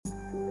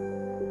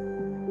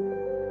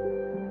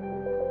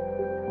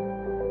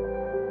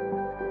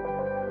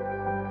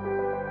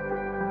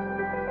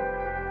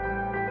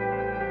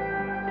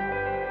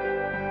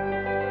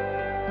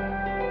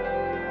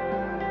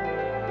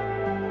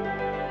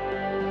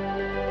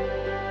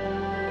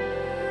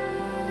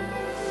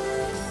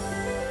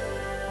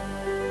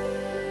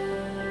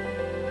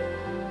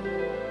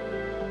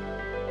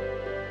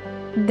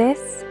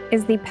This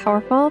is the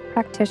Powerful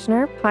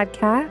Practitioner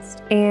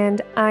Podcast,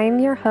 and I'm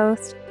your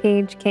host,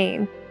 Paige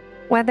Kane.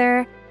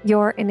 Whether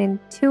you're an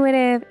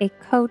intuitive, a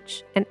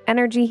coach, an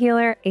energy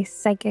healer, a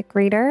psychic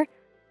reader,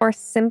 or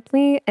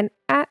simply an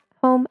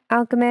at-home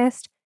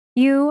alchemist,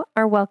 you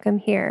are welcome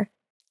here.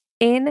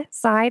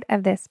 Inside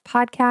of this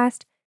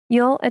podcast,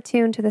 you'll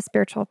attune to the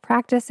spiritual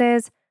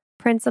practices,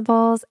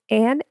 principles,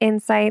 and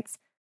insights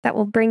that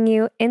will bring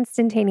you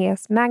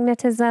instantaneous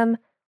magnetism,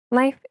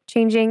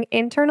 life-changing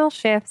internal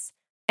shifts,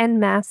 and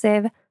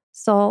massive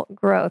soul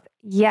growth.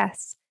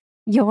 Yes,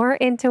 your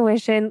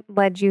intuition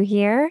led you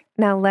here.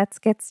 Now let's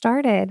get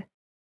started.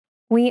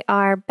 We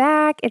are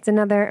back. It's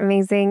another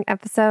amazing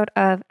episode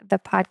of the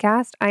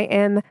podcast. I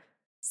am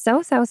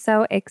so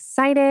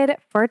excited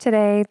for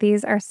today.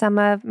 These are some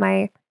of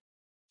my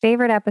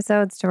favorite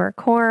episodes to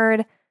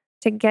record,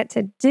 to get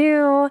to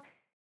do.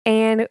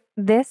 And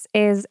this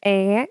is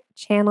a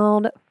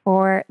channeled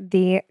for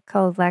the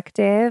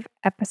collective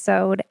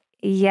episode.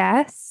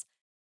 Yes.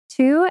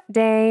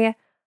 Today,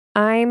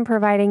 I'm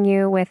providing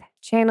you with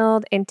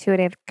channeled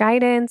intuitive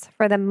guidance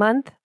for the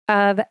month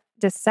of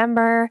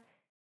December.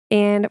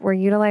 And we're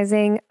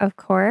utilizing, of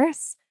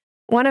course,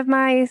 one of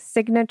my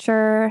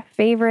signature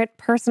favorite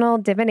personal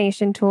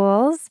divination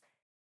tools,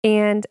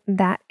 and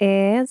that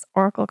is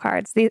Oracle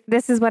cards.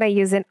 This is what I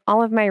use in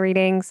all of my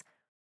readings: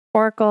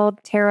 Oracle,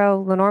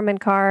 Tarot, Lenormand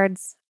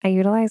cards. I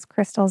utilize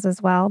crystals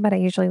as well, but I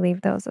usually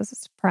leave those as a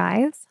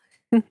surprise.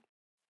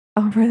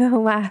 Over the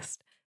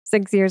last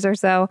 6 years or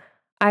so,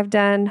 I've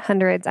done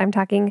hundreds. I'm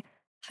talking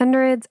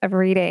hundreds of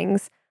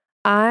readings.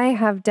 I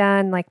have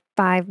done like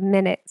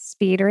 5-minute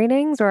speed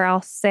readings where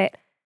I'll sit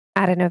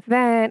at an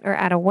event or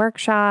at a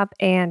workshop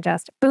and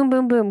just boom,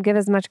 boom, boom, give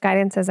as much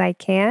guidance as I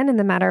can in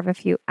the matter of a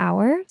few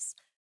hours.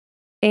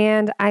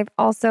 And I've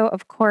also,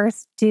 of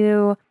course,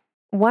 do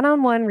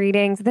one-on-one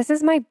readings. This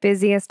is my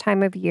busiest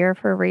time of year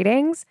for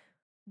readings.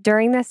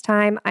 During this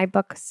time, I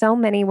book so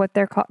many what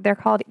they're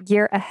called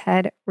year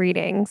ahead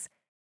readings.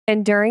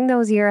 And during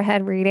those year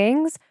ahead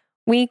readings,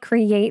 we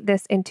create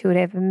this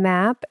intuitive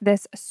map,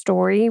 this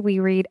story. We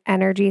read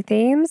energy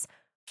themes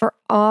for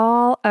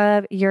all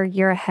of your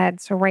year ahead.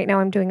 So right now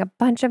I'm doing a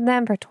bunch of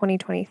them for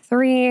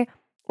 2023.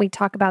 We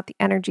talk about the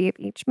energy of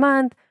each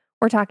month.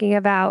 We're talking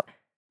about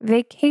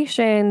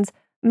vacations,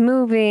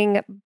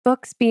 moving,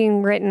 books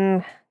being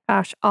written.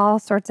 Gosh, all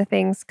sorts of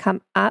things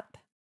come up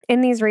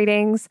in these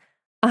readings.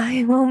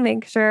 I will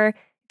make sure,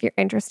 if you're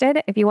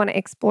interested, if you want to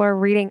explore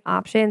reading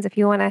options, if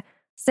you want to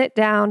sit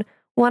down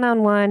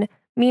one-on-one,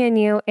 me and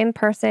you in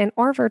person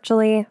or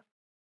virtually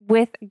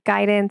with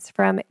guidance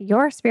from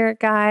your spirit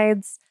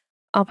guides,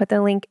 I'll put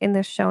the link in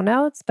the show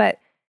notes. But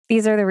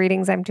these are the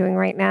readings I'm doing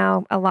right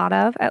now. A lot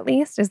of, at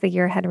least, is the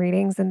year ahead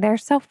readings. And they're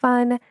so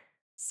fun,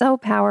 so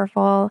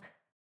powerful.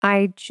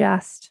 I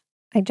just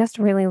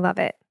really love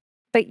it.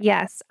 But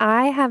yes,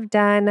 I have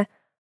done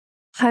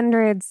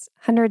hundreds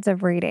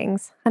of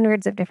readings,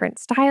 hundreds of different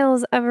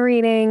styles of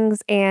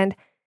readings. And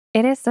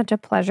it is such a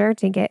pleasure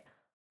to get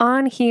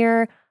on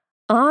here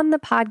on the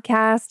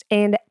podcast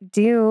and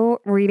do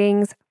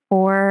readings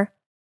for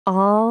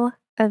all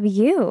of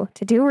you,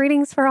 to do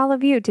readings for all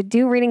of you, to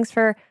do readings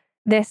for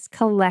this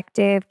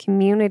collective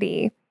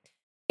community.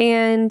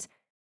 And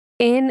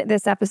in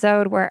this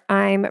episode where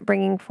I'm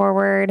bringing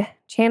forward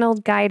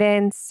channeled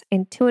guidance,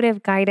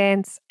 intuitive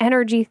guidance,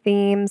 energy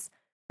themes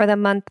for the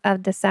month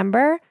of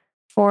December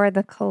for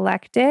the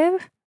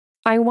collective,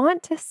 I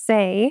want to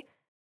say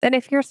that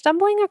if you're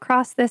stumbling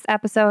across this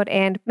episode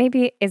and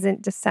maybe it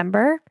isn't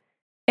December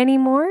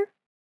anymore,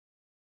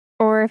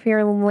 or if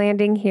you're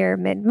landing here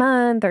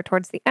mid-month or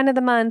towards the end of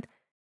the month,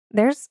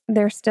 there's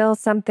still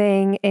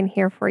something in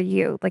here for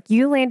you. Like,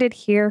 you landed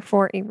here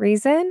for a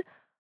reason.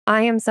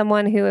 I am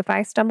someone who, if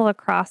I stumble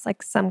across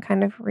like some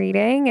kind of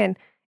reading and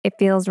it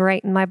feels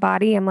right in my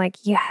body, I'm like,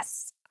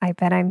 yes, I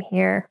bet I'm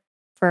here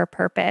for a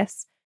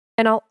purpose.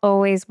 And I'll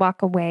always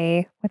walk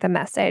away with a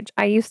message.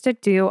 I used to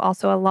do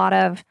also a lot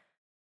of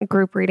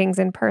group readings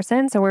in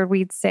person. So where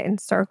we'd sit in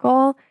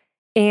circle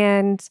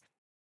and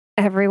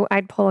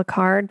I'd pull a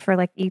card for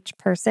like each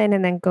person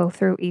and then go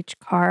through each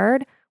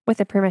card with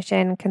the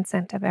permission and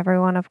consent of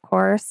everyone, of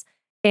course,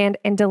 and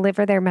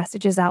deliver their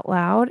messages out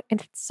loud.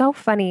 And it's so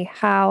funny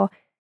how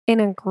in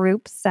a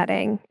group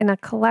setting, in a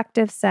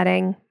collective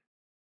setting,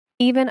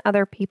 even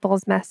other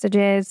people's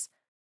messages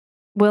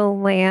will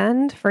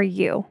land for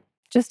you.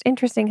 Just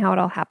interesting how it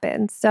all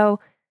happens.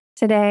 So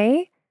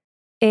today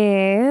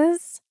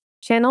is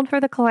channeled for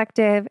the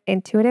collective,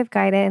 intuitive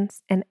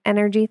guidance, and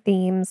energy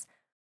themes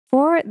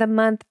for the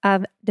month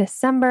of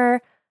December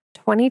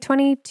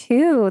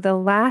 2022, the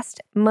last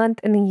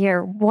month in the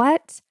year.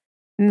 What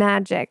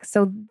magic.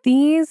 So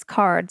these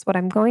cards, what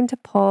I'm going to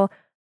pull,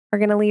 are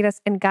going to lead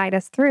us and guide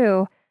us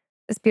through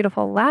this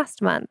beautiful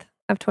last month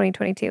of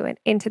 2022 and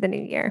into the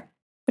new year,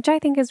 which I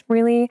think is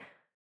really,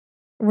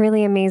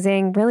 really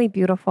amazing, really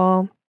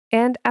beautiful.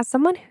 And as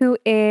someone who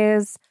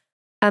is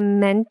a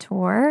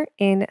mentor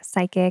in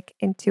psychic,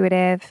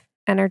 intuitive,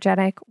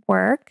 energetic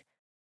work,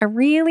 a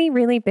really,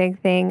 really big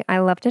thing I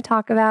love to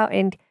talk about,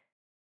 and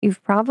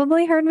you've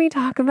probably heard me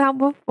talk about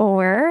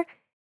before,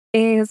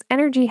 is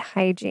energy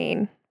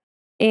hygiene.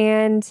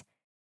 And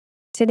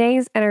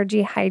today's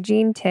energy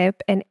hygiene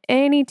tip, and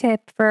any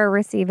tip for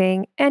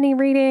receiving any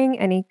reading,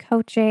 any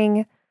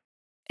coaching,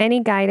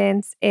 any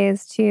guidance,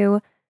 is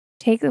to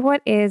take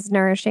what is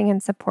nourishing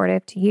and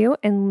supportive to you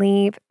and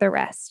leave the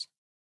rest.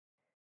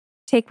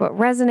 Take what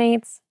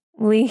resonates,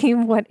 leave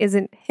what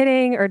isn't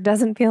hitting or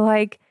doesn't feel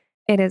like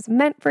it is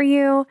meant for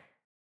you.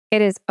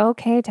 It is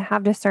okay to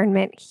have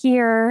discernment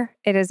here.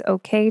 It is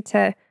okay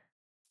to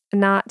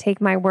not take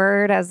my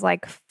word as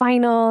like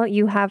final.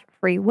 You have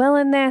free will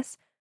in this.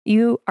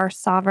 You are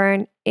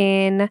sovereign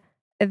in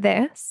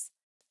this.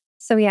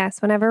 So,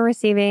 yes, whenever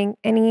receiving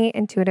any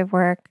intuitive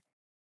work,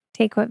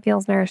 take what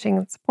feels nourishing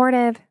and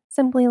supportive,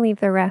 simply leave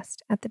the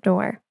rest at the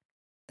door.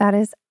 That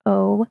is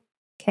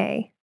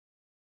okay.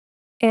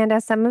 And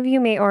as some of you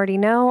may already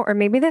know, or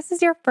maybe this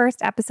is your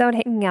first episode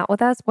hanging out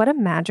with us, what a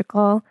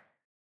magical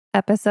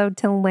episode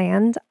to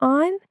land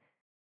on.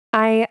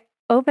 I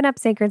open up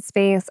sacred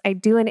space. I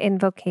do an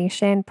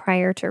invocation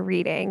prior to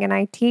reading, and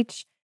I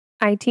teach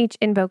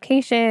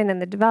invocation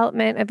and the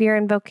development of your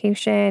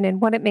invocation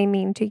and what it may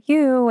mean to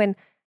you and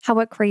how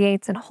it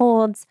creates and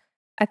holds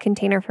a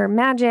container for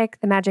magic,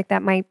 the magic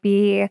that might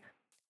be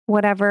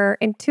whatever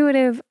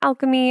intuitive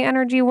alchemy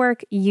energy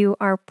work you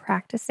are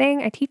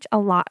practicing. I teach a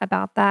lot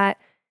about that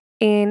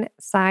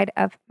inside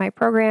of my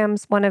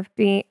programs, one of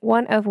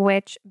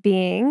which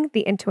being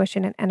the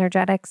Intuition and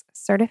Energetics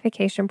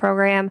Certification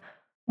Program,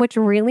 which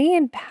really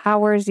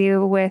empowers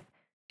you with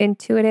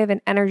intuitive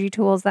and energy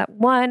tools that,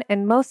 one,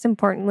 and most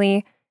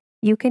importantly,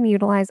 you can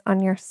utilize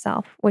on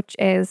yourself, which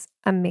is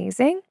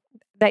amazing,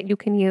 that you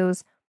can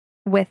use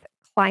with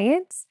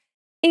clients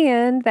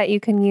and that you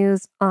can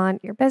use on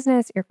your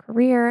business, your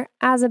career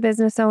as a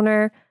business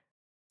owner.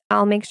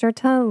 I'll make sure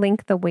to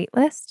link the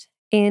waitlist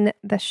in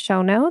the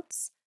show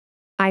notes.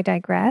 I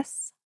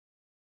digress.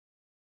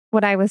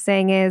 What I was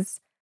saying is,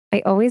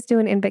 I always do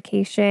an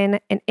invocation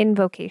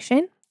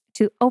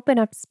to open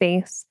up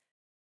space.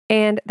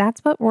 And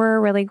that's what we're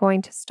really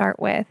going to start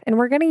with. And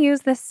we're going to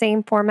use the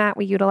same format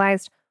we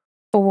utilized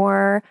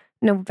for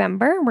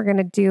November. We're going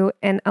to do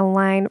an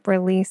align,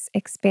 release,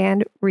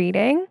 expand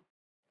reading,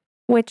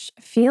 which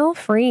feel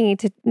free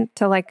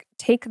to like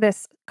take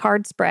this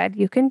card spread.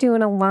 You can do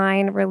an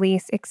align,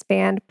 release,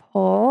 expand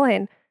pull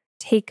and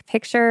take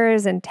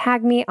pictures and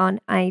tag me on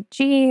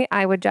IG.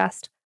 I would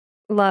just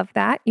love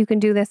that. You can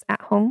do this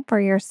at home for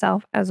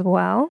yourself as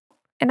well.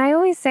 And I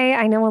always say,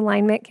 I know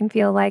alignment can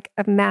feel like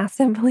a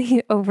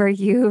massively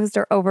overused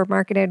or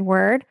overmarketed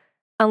word.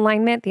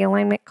 Alignment, the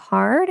alignment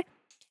card,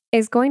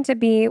 is going to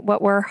be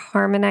what we're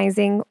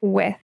harmonizing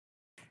with.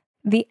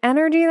 The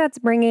energy that's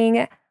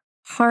bringing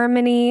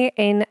harmony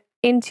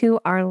into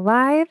our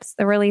lives.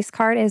 The release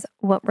card is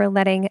what we're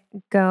letting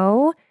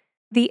go.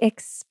 The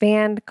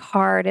expand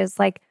card is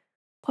like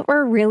what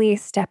we're really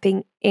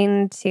stepping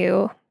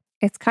into.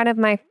 It's kind of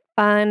my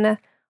fun,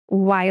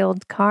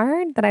 wild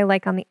card that I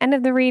like on the end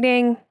of the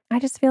reading. I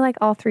just feel like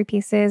all three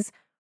pieces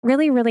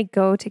really, really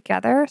go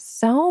together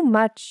so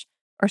much,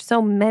 or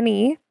so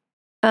many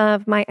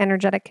of my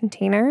energetic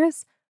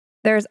containers.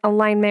 There's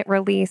alignment,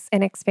 release,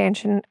 and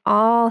expansion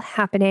all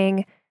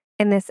happening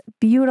in this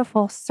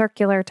beautiful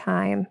circular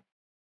time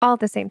all at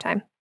the same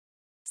time.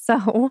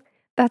 So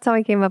that's how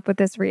I came up with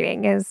this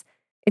reading. Is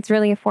it's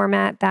really a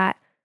format that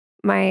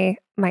my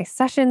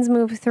sessions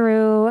move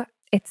through.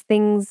 It's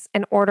things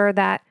in order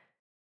that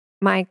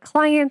my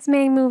clients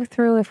may move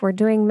through if we're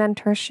doing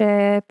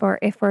mentorship or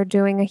if we're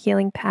doing a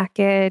healing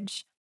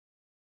package.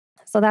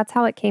 So that's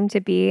how it came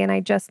to be. And I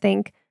just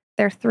think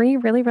there are three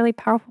really, really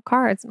powerful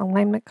cards: an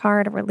alignment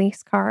card, a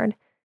release card,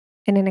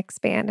 and an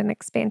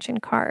expansion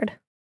card.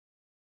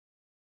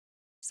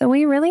 So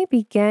we really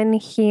begin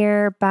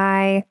here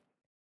by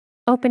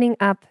opening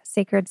up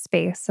sacred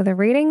space. So the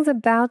reading's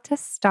about to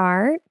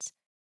start.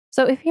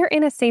 So if you're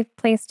in a safe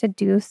place to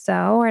do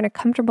so, or in a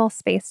comfortable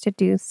space to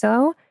do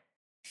so,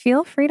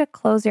 feel free to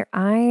close your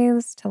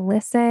eyes to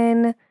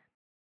listen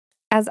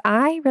as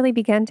I really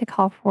begin to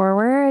call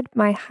forward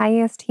my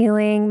highest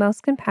healing,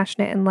 most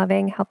compassionate and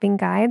loving helping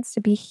guides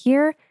to be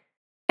here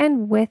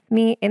and with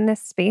me in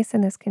this space,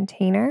 in this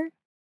container,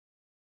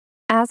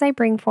 as I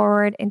bring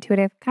forward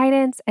intuitive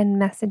guidance and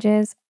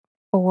messages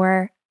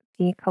for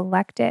the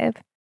collective.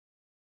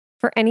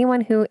 For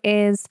anyone who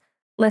is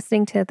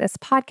listening to this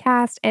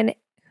podcast and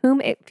whom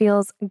it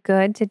feels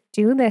good to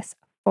do this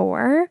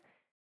for,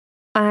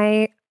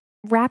 I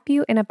wrap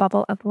you in a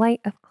bubble of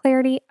light, of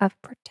clarity, of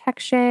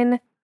protection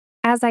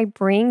as I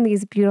bring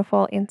these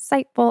beautiful,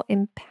 insightful,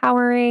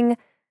 empowering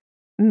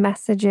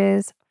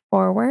messages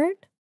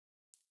forward.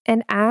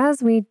 And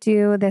as we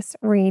do this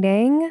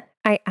reading,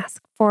 I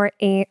ask for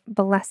a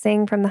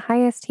blessing from the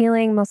highest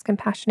healing, most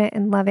compassionate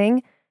and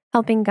loving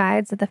helping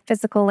guides of the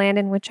physical land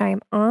in which I am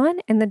on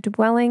and the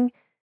dwelling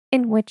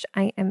in which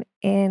I am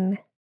in.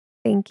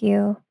 Thank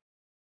you.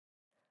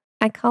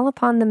 I call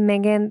upon the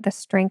Megan, the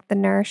strength, the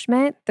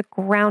nourishment, the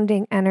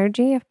grounding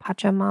energy of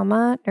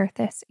Pachamama,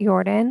 Nurthis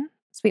Jordan,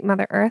 Sweet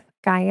Mother Earth,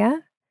 Gaia,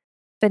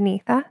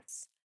 beneath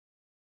us.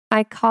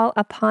 I call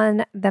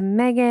upon the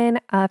Megan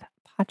of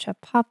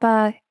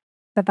Pachapapa,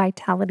 the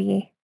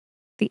vitality,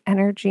 the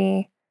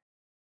energy,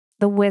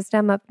 the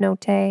wisdom of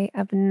Note,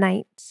 of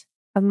Night,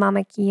 of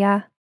Mama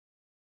Kia.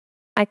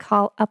 I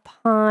call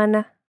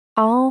upon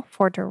all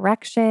four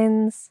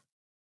directions.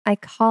 I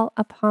call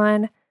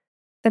upon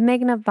the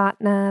Megan of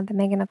Vatna, the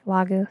Megan of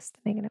Lagos,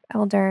 the Megan of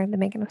Elder, the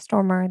Megan of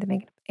Stormer, the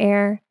Megan of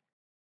Air,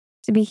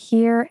 to be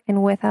here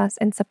and with us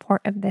in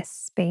support of this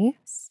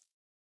space.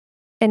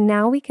 And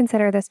now we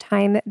consider this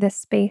time, this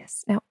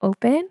space now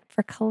open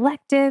for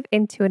collective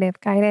intuitive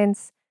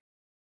guidance.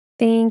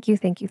 Thank you,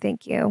 thank you,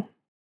 thank you.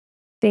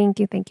 Thank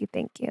you, thank you,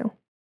 thank you.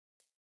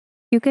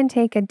 You can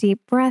take a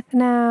deep breath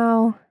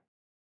now,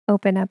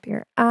 open up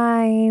your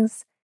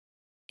eyes,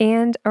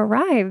 and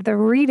arrive. The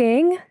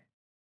reading,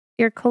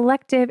 your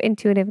collective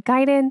intuitive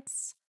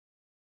guidance,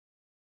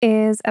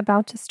 is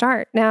about to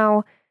start.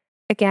 Now,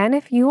 again,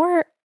 if you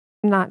are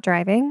not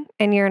driving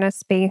and you're in a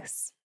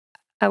space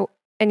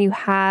and you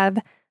have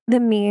the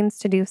means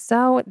to do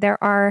so,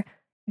 there are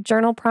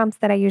journal prompts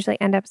that I usually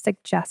end up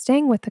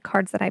suggesting with the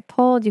cards that I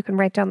pulled. You can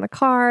write down the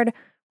card,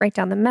 write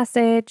down the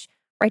message,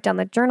 write down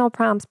the journal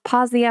prompts,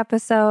 pause the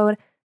episode,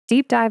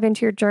 deep dive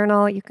into your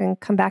journal. You can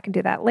come back and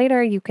do that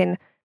later. You can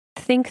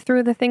think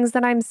through the things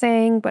that I'm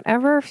saying,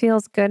 whatever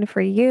feels good for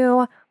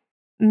you.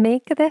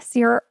 Make this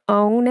your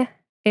own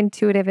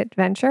intuitive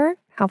adventure.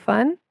 How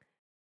fun.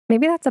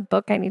 Maybe that's a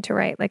book I need to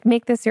write. Like,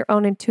 make this your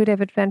own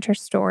intuitive adventure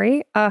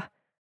story.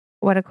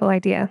 What a cool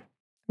idea.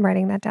 I'm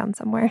writing that down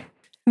somewhere.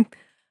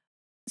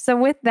 So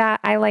with that,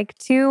 I like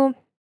to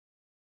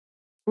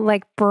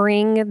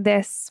bring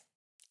this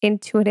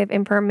intuitive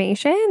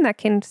information that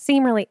can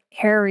seem really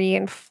airy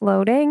and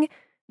floating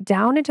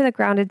down into the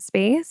grounded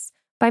space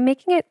by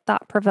making it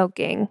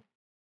thought-provoking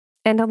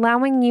and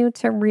allowing you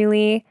to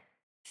really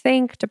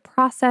think, to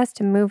process,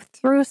 to move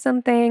through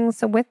some things.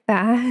 So with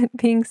that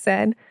being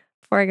said,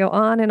 before I go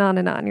on and on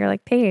and on, you're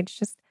like, Paige,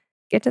 just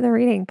get to the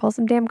reading, pull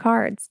some damn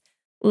cards.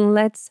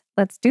 Let's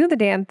do the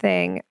damn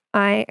thing.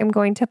 I am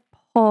going to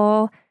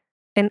pull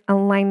an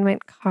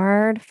alignment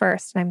card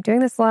first. And I'm doing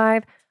this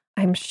live.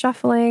 I'm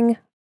shuffling.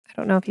 I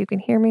don't know if you can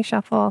hear me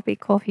shuffle. It'd be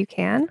cool if you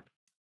can.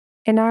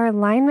 And our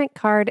alignment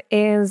card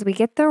is, we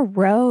get the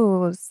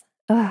rose.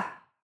 Ugh,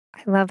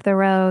 I love the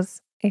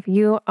rose. If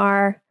you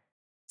are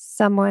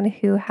someone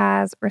who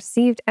has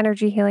received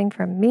energy healing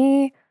from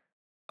me,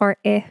 or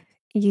if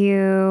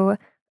you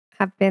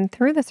have been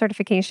through the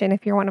certification,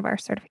 if you're one of our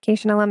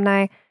certification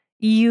alumni,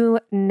 you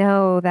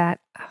know that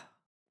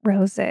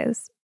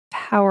roses,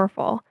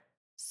 powerful,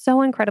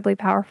 so incredibly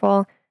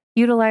powerful,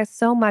 utilize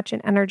so much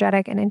in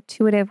energetic and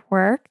intuitive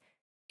work.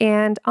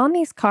 And on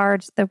these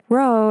cards, the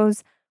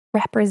rose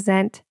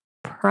represent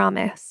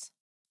promise.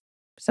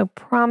 So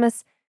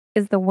promise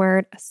is the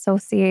word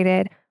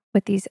associated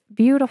with these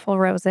beautiful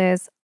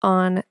roses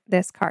on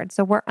this card.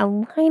 So we're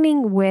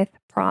aligning with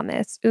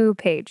promise. Ooh,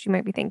 Paige, you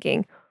might be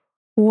thinking,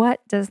 what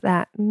does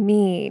that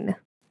mean?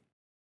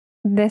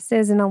 This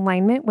is in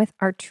alignment with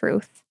our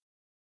truth.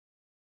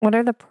 What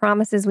are the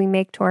promises we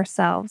make to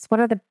ourselves? What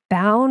are the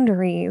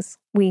boundaries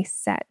we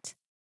set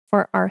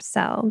for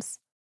ourselves?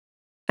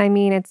 I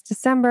mean, it's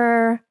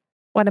December.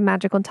 What a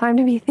magical time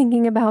to be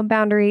thinking about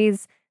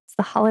boundaries. It's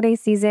the holiday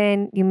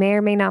season. You may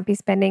or may not be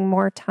spending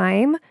more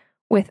time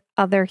with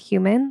other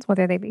humans,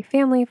 whether they be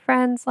family,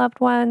 friends, loved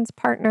ones,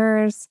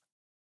 partners.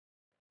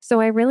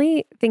 So I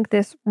really think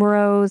this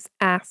rose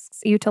asks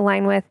you to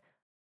align with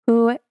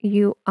who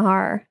you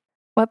are.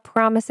 What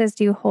promises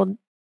do you hold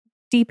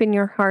deep in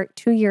your heart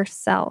to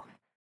yourself?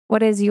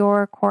 What is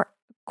your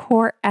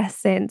core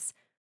essence?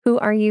 Who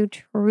are you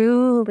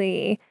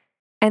truly?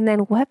 And then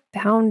what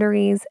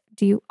boundaries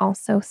do you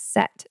also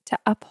set to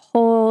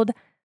uphold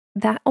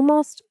that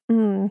almost,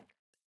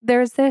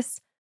 there's this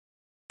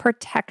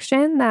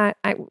protection that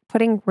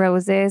putting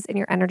roses in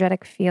your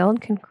energetic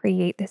field can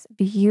create this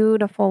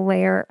beautiful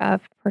layer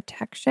of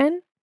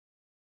protection.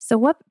 So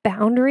what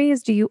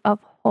boundaries do you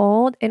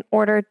uphold in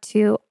order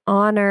to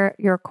honor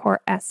your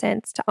core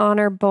essence, to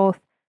honor both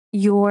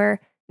your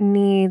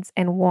needs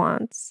and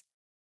wants?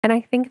 And I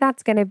think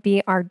that's going to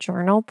be our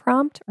journal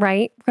prompt,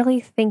 right?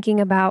 Really thinking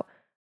about,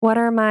 what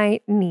are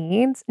my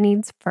needs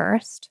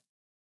first,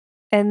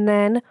 and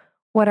then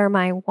what are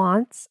my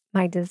wants,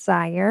 my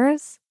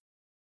desires?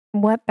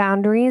 What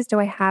boundaries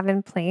do I have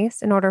in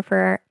place in order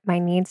for my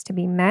needs to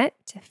be met,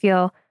 to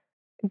feel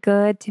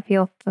good, to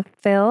feel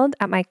fulfilled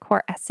at my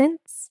core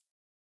essence?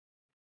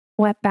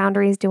 What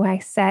boundaries do I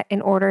set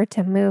in order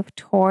to move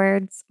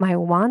towards my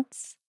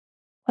wants?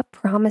 What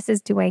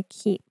promises do I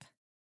keep?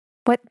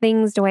 What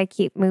things do I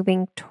keep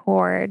moving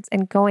towards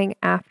and going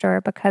after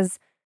because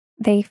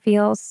they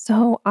feel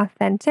so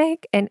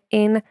authentic and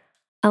in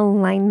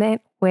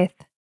alignment with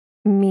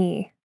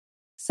me?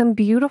 Some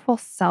beautiful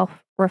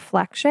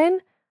self-reflection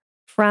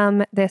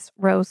from this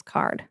rose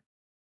card.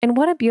 And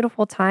what a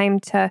beautiful time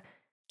to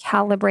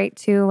calibrate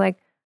to, like,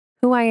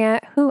 who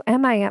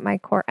am I at my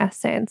core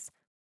essence?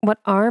 What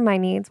are my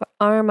needs? What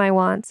are my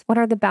wants? What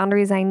are the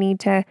boundaries I need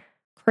to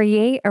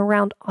create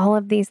around all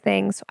of these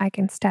things so I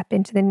can step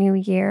into the new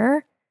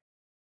year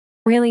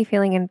really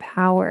feeling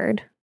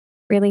empowered,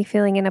 really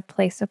feeling in a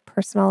place of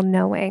personal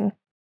knowing.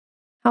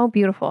 How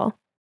beautiful.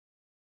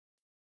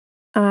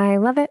 I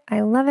love it.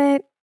 I love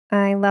it.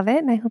 I love it.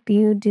 And I hope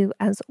you do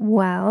as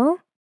well.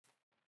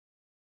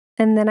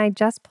 And then I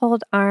just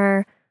pulled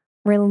our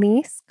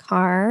release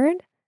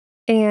card,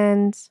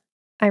 and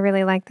I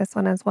really like this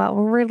one as well.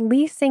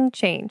 Releasing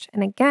change.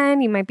 And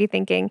again, you might be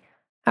thinking,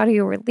 how do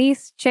you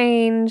release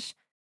change?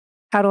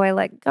 How do I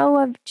let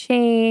go of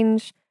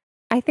change?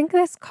 I think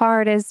this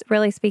card is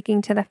really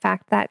speaking to the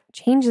fact that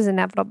change is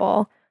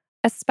inevitable,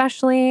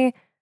 especially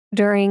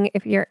during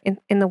if you're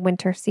in the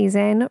winter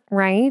season,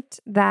 right?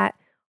 That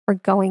we're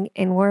going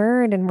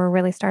inward and we're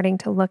really starting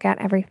to look at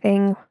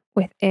everything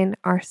within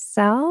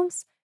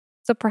ourselves.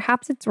 So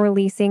perhaps it's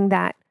releasing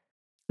that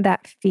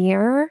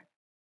fear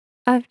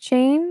of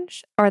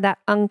change or that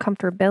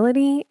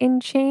uncomfortability in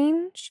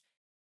change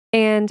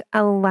and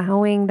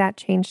allowing that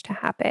change to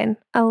happen,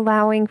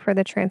 allowing for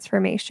the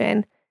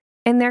transformation.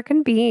 And there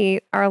can be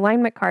our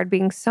alignment card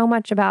being so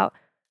much about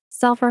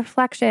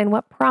self-reflection.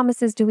 What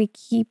promises do we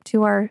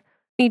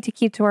need to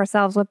keep to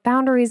ourselves? What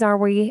boundaries are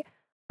we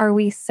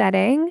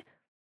setting?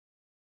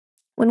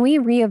 When we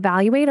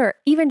reevaluate or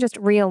even just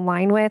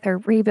realign with or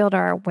rebuild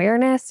our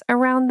awareness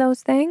around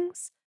those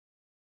things,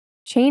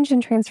 change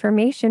and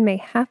transformation may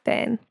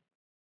happen.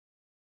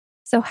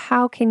 So,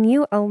 how can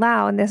you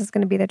allow, and this is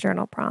going to be the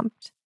journal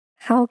prompt,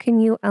 how can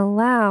you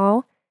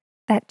allow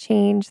that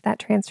change, that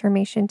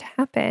transformation to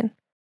happen?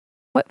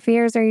 What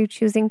fears are you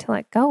choosing to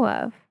let go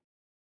of?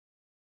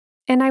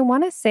 And I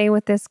want to say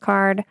with this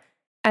card,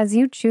 as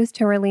you choose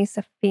to release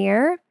a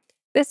fear,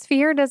 this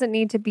fear doesn't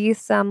need to be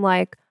some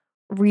like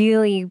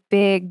really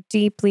big,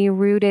 deeply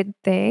rooted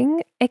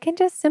thing. It can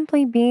just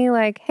simply be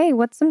like, hey,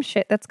 what's some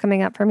shit that's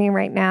coming up for me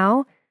right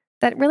now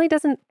that really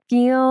doesn't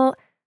feel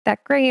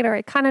that great, or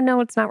I kind of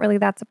know it's not really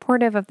that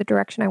supportive of the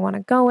direction I want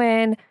to go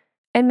in.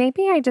 And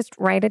maybe I just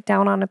write it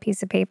down on a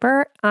piece of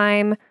paper.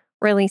 I'm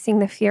releasing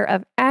the fear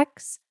of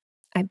X.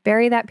 I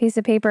bury that piece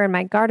of paper in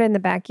my garden in the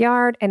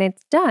backyard, and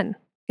it's done.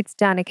 It's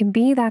done. It can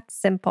be that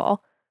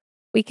simple.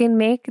 We can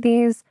make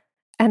these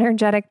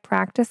energetic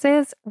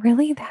practices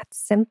really that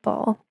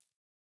simple.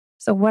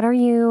 So what are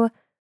you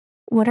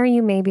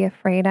maybe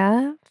afraid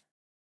of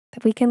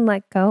that we can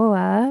let go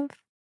of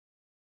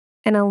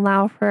and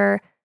allow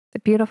for the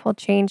beautiful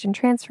change and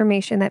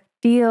transformation that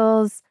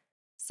feels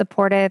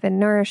supportive and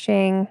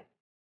nourishing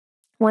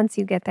once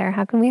you get there?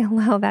 How can we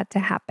allow that to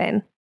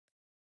happen?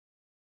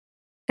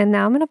 And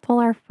now I'm going to pull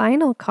our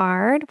final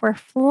card. We're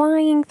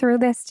flying through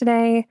this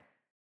today.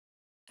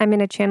 I'm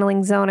in a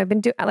channeling zone.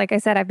 Like I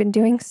said, I've been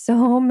doing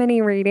so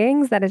many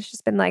readings that it's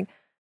just been like,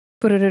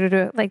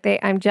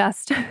 I'm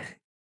just,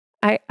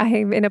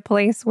 I'm in a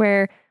place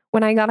where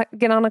when I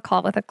get on a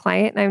call with a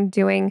client and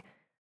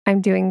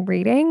I'm doing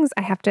readings,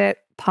 I have to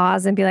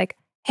pause and be like,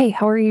 hey,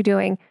 how are you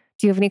doing?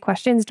 Do you have any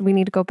questions? Do we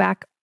need to go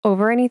back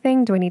over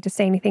anything? Do I need to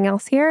say anything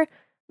else here?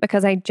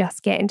 Because I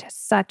just get into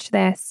such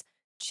this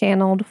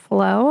channeled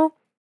flow.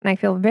 And I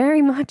feel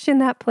very much in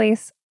that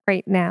place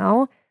right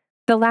now.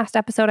 The last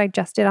episode I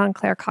just did on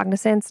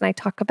claircognizance, and I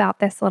talk about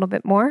this a little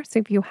bit more. So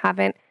if you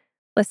haven't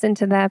listened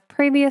to the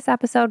previous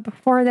episode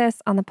before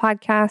this on the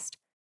podcast,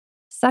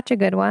 such a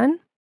good one.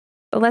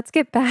 But let's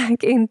get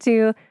back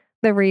into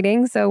the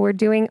reading. So we're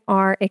doing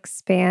our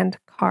expand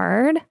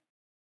card.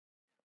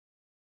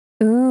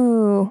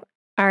 Ooh,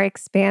 our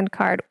expand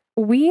card.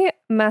 We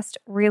must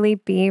really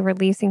be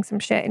releasing some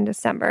shit in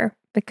December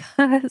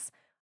because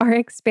our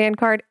expand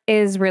card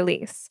is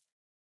release.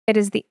 It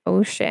is the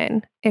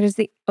ocean. It is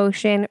the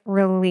ocean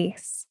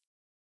release.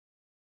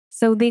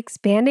 So the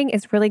expanding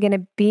is really going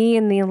to be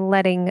in the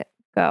letting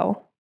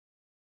go.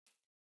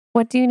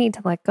 What do you need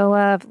to let go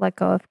of? Let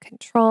go of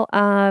control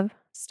of,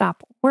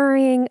 stop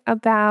worrying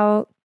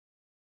about.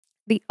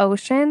 The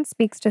ocean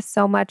speaks to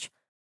so much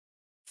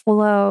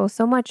flow,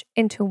 so much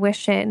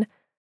intuition.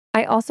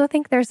 I also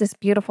think there's this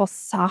beautiful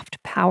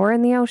soft power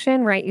in the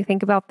ocean, right? You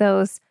think about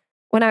those.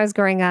 When I was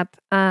growing up,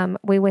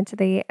 we went to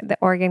the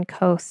Oregon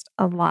coast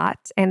a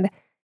lot, and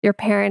your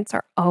parents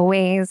are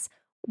always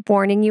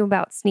warning you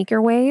about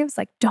sneaker waves,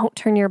 like don't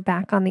turn your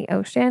back on the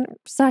ocean.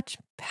 Such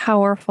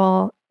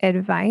powerful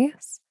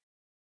advice.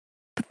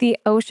 But the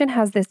ocean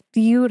has this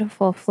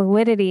beautiful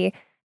fluidity.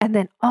 And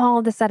then all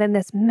of a sudden,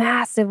 this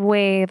massive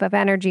wave of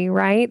energy,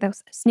 right?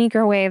 Those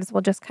sneaker waves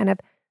will just kind of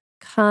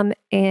come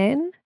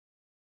in.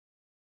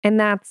 And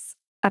that's,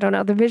 I don't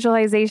know, the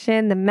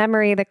visualization, the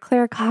memory, the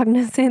clear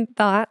cognizant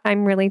thought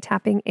I'm really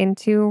tapping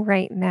into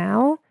right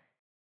now.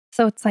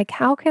 So it's like,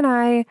 how can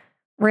I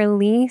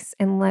release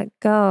and let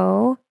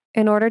go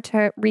in order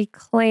to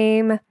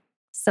reclaim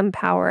some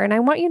power? And I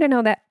want you to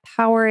know that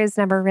power is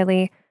never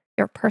really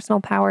your personal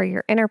power,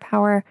 your inner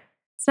power.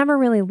 It's never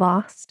really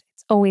lost.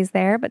 It's always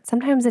there, but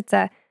sometimes it's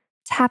a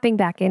tapping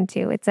back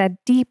into, it's a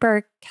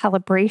deeper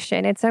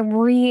calibration, it's a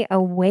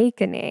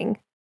reawakening.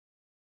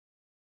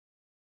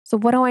 So,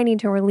 what do I need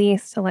to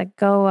release to let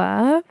go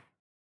of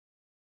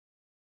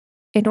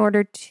in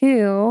order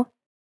to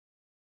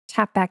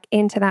tap back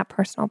into that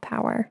personal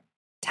power,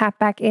 tap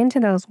back into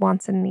those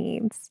wants and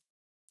needs?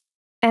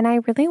 And I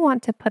really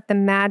want to put the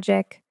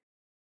magic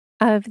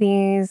of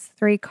these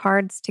three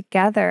cards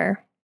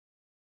together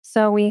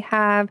So we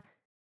have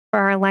for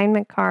our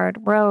alignment card,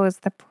 Rose,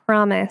 the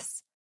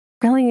promise,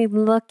 really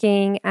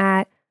looking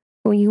at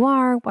who you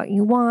are, what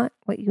you want,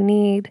 what you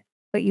need,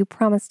 what you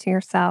promise to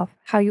yourself,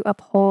 how you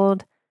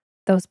uphold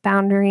those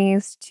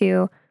boundaries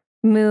to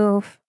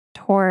move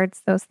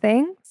towards those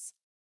things.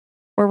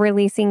 We're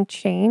releasing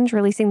change,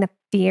 releasing the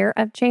fear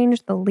of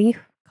change, the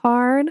leaf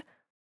card.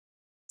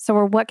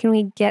 So, what can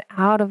we get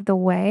out of the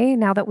way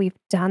now that we've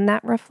done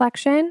that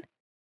reflection?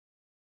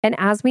 And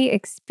as we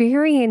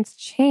experience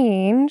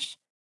change,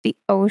 the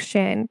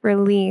ocean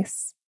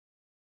release,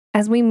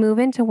 as we move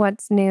into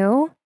what's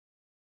new,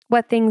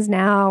 what things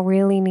now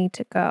really need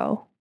to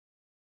go.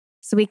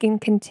 So we can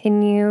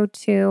continue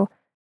to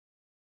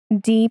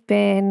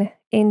deepen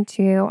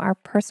into our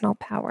personal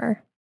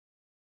power.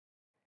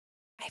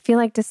 I feel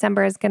like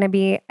December is going to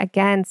be,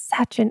 again,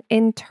 such an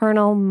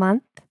internal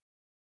month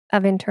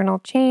of internal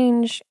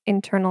change,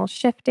 internal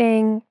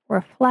shifting,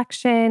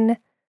 reflection,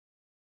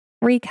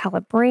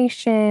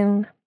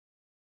 recalibration.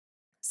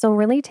 So,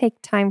 really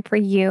take time for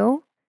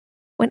you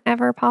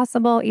whenever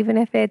possible, even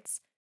if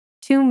it's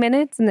 2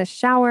 minutes in the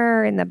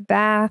shower, in the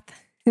bath.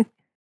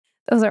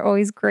 Those are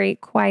always great,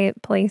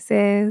 quiet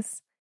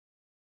places.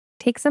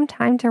 Take some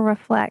time to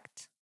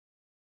reflect.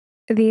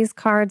 These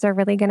cards are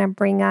really going to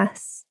bring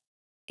us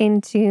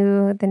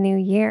into the new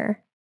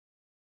year.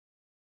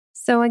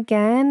 So,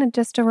 again,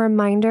 just a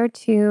reminder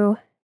to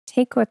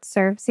take what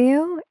serves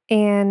you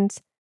and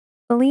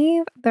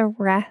leave the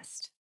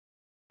rest.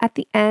 At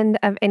the end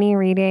of any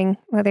reading,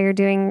 whether you're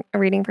doing a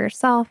reading for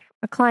yourself,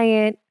 a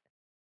client,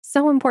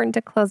 so important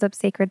to close up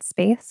sacred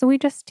space. So we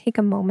just take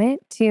a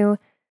moment to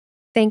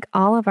thank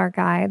all of our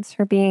guides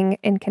for being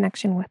in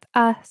connection with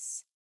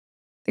us,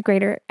 the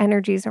greater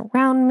energies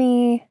around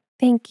me.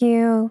 Thank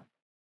you.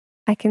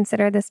 I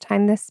consider this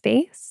time, this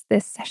space,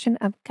 this session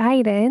of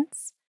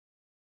guidance,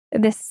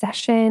 this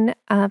session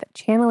of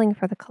channeling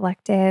for the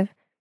collective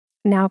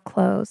now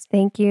closed.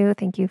 Thank you,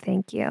 thank you,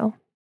 thank you.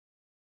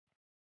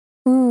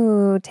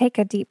 Ooh, take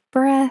a deep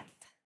breath.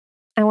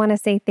 I want to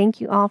say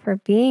thank you all for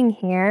being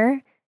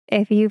here.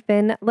 If you've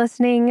been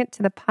listening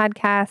to the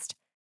podcast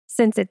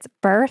since its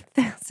birth,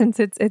 since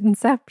its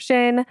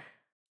inception,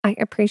 I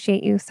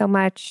appreciate you so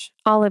much,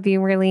 all of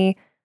you really,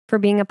 for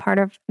being a part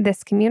of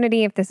this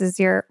community. If this is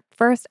your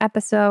first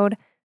episode,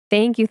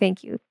 thank you,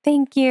 thank you,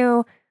 thank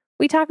you.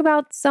 We talk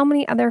about so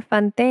many other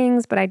fun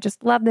things, but I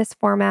just love this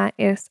format.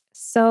 It's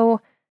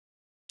so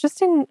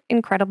just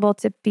incredible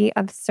to be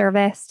of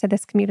service to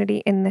this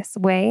community in this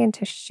way and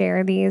to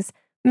share these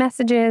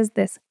messages,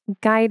 this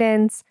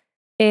guidance.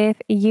 If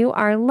you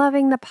are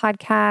loving the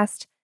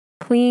podcast,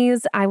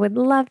 please, I would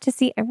love to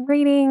see a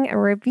rating, a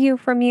review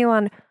from you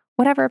on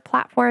whatever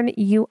platform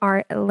you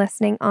are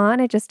listening on.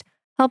 It just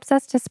helps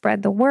us to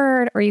spread the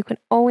word, or you can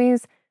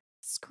always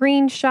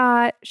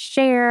screenshot,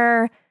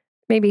 share,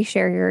 maybe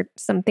share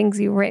some things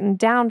you've written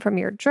down from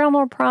your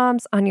journal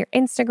prompts on your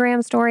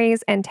Instagram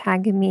stories and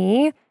tag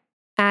me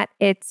at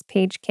It's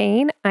Paige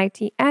Kane,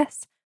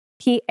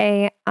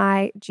 ITSPAIGEKANE.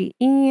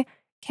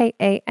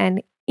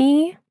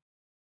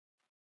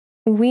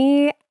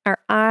 We,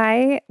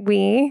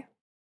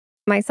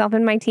 myself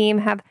and my team,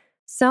 have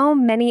so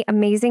many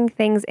amazing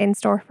things in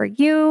store for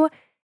you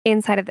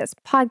inside of this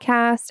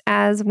podcast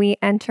as we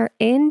enter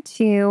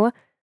into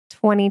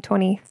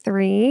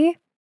 2023.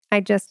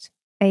 I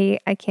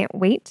can't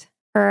wait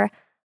for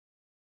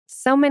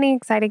so many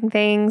exciting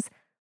things,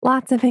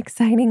 lots of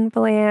exciting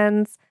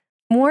plans,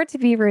 more to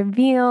be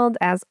revealed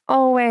as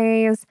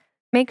always.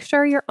 Make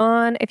sure you're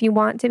on if you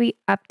want to be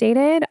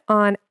updated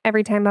on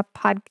every time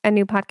a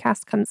new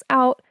podcast comes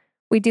out.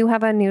 We do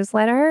have a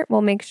newsletter.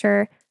 We'll make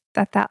sure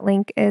that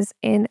link is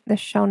in the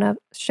show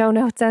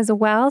notes as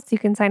well, so you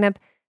can sign up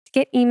to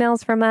get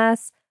emails from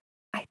us.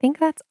 I think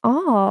that's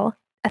all.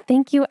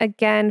 Thank you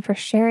again for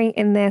sharing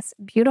in this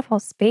beautiful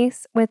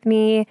space with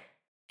me,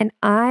 and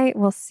I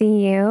will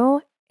see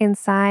you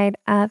inside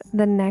of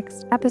the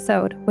next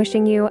episode.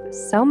 Wishing you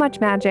so much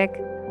magic.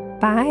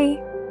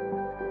 Bye.